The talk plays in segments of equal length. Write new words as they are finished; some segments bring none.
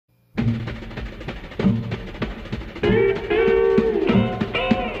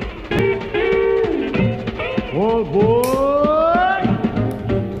all, boy.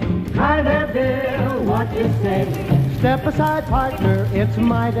 Hi there, Bill, what you say? Step aside, partner, it's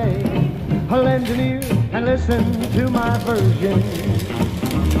my day. Lend an ear and listen to my version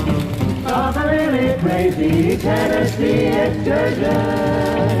of a really crazy Tennessee excursion.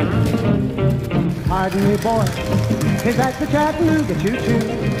 Pardon me, boy, is that the Chattanooga choo-choo?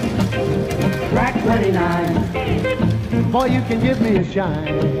 Track 29. Boy, you can give me a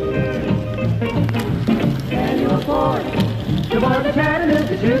shine. Can you afford to board the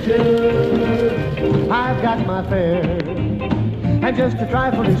Chattanooga choo-choo? I've got my fare and just a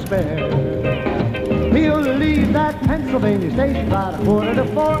trifle to spare. You'll leave that Pennsylvania station about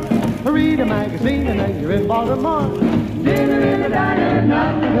 3:45. Read a magazine and then you're in Baltimore. Dinner in the diner,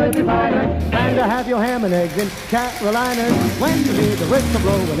 nothing but your fighter. And to have your ham and eggs in Carolina. When you hear the whistle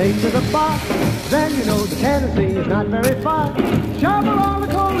blow and 8 to the bar, then you know the Tennessee is not very far. Shovel all the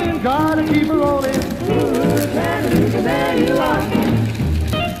coal in, gotta keep it rolling. Ooh, Chattanooga, there you are.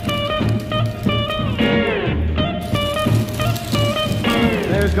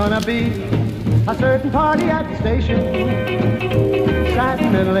 There's gonna be a certain party at the station,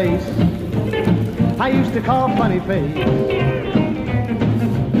 satin and lace, I used to call Funny Face.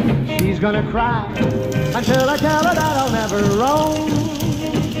 She's gonna cry until I tell her that I'll never roam.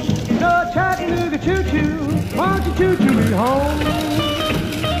 So Chattanooga choo-choo, won't you choo-choo me home?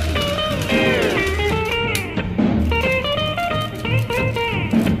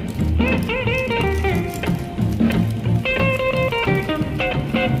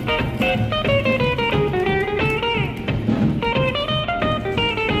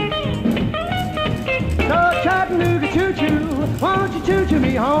 Chattanooga choo-choo, won't you choo-choo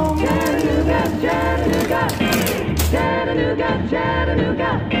me home? Chattanooga, Chattanooga, Chattanooga,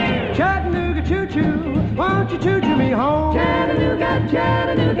 Chattanooga. Chattanooga choo-choo, won't you choo-choo me home? Chattanooga,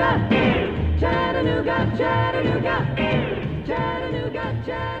 Chattanooga, Chattanooga, Chattanooga, Chattanooga,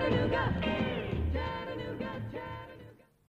 Chattanooga.